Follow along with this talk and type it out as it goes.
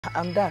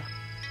I'm done.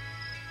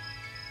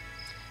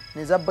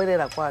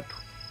 Nizabwerera kwatu.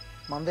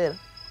 Mamvera.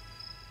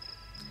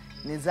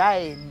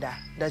 Nizaenda.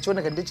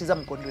 Ndachioneka ndichiza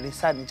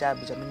mkondweresani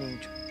chabi chamene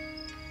icho.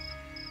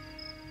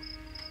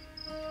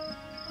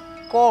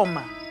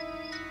 Koma.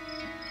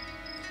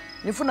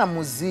 Nifuna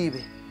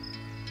muzibe.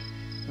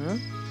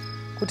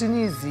 Kuti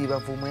niziba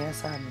vumwe ya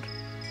Sandra.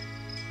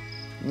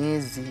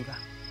 Niziba.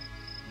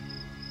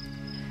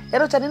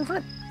 Ero chani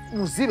nifuna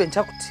muzibe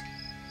nchakuti.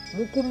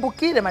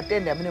 Mukumbukire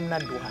matende amene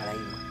mnaduhala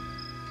imwe.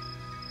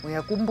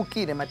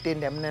 Muyakumbukire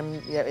matende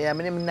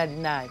amene mnali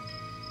nayo.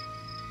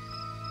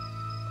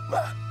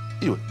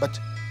 But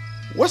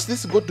what's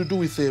this got to do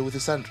with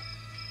Sandra?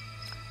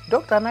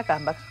 Doctor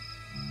anakamba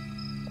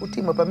kuti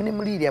imwe pamene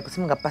mulili apo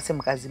simungapase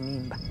mkazi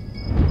mimba.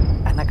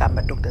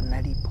 Anakamba doctor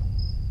nalipo.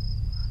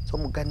 So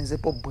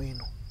muganizepo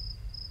bwino.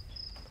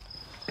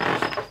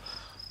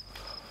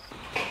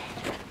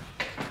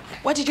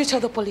 What did you tell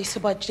the police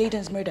about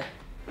Jaden's murder?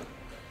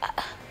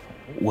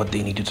 What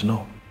they needed to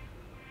know.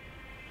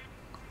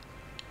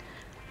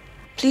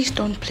 Please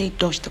don't play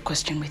dodge the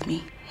question with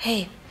me.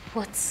 Hey,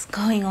 what's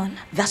going on?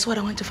 That's what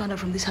I want to find out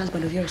from this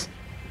husband of yours.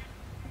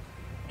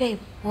 Babe,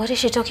 what is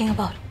she talking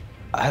about?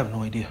 I have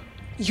no idea.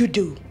 You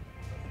do.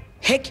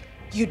 Heck,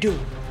 you do.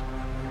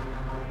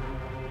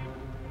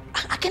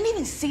 I can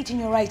even see it in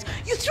your eyes.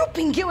 You threw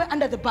Phingiwe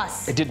under the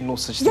bus. I did no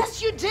such thing.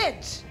 Yes, you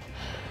did.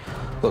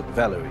 Look,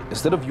 Valerie,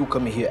 instead of you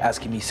coming here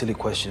asking me silly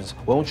questions,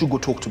 why don't you go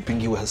talk to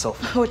Phingiwe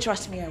herself? Oh,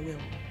 trust me, I will.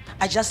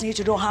 I just need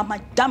to know how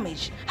much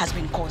damage has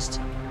been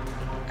caused.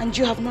 And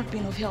you have not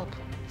been of help.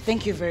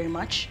 Thank you very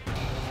much.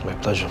 My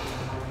pleasure.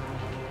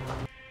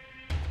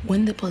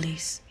 When the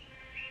police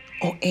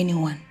or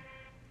anyone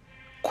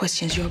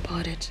questions you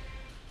about it,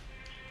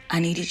 I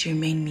need you to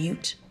remain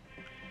mute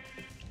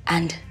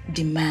and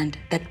demand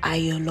that I,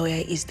 your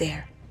lawyer, is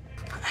there.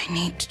 I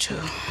need to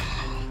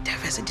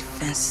devise a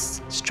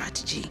defense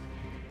strategy.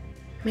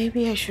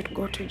 Maybe I should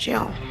go to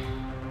jail.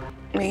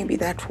 Maybe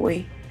that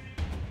way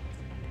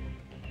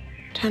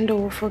Tando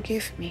will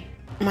forgive me.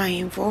 My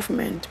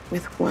involvement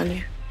with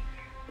Wale.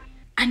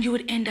 And you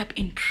would end up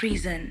in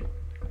prison.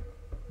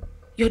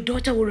 Your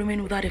daughter will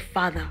remain without a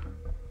father.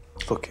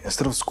 Look,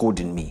 instead of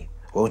scolding me,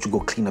 why don't you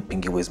go clean up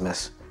Phingiwe's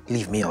mess?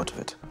 Leave me out of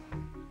it.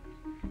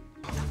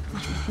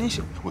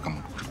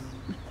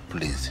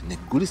 Please,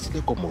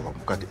 nikulisile kwa mwa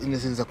mkati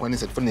inesenza kwa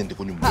nisa tufanye ndi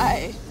kunyumba.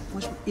 Hai,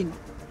 mwisho ino.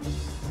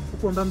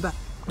 Ukuomba mba.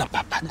 Na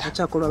papa. Na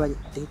chakolo abaje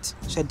date.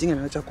 Shadinga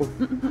na chakolo.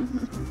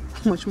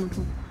 Mwisho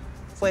mtu.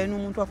 Fwenu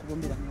muntu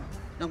akubombera.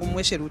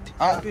 Nangumweshe Lute.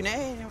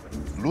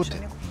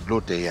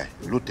 Lute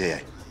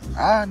yai.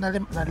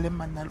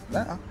 Nalema.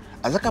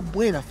 Azaka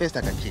bwela first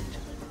akachinja.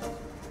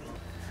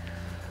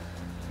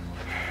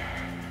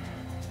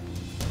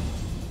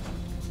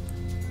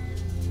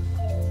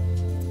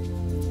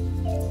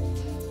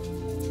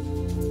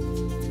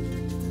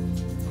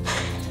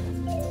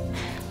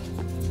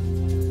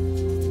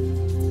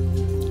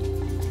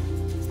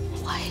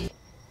 Why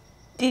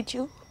did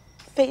you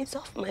phase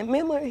off my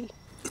memory?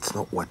 It's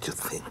not what you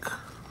think.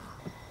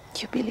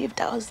 You believed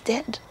I was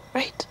dead,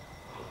 right?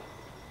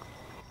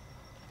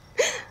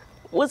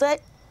 Was I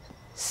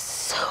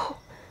so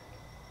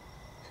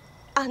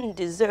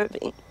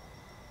undeserving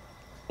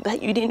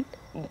that you didn't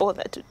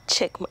bother to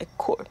check my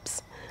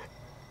corpse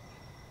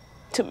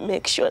to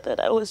make sure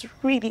that I was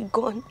really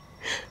gone?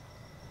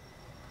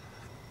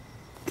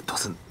 It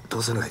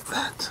wasn't like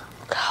that.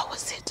 How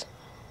was it?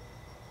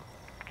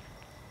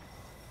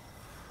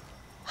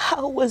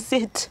 How was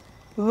it,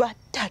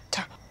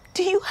 Ratata?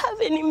 Do you have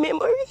any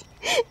memory?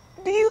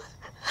 Do you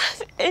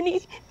have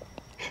any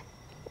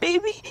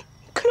baby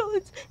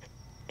clothes?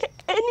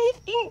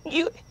 Anything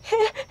you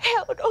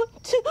held on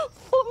to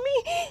for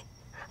me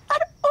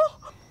at all?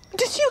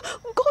 Did you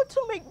go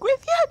to my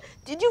graveyard?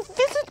 Did you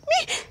visit me?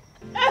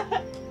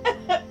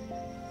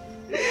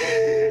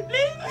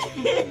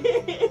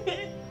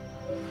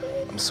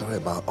 I'm sorry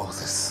about all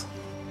this.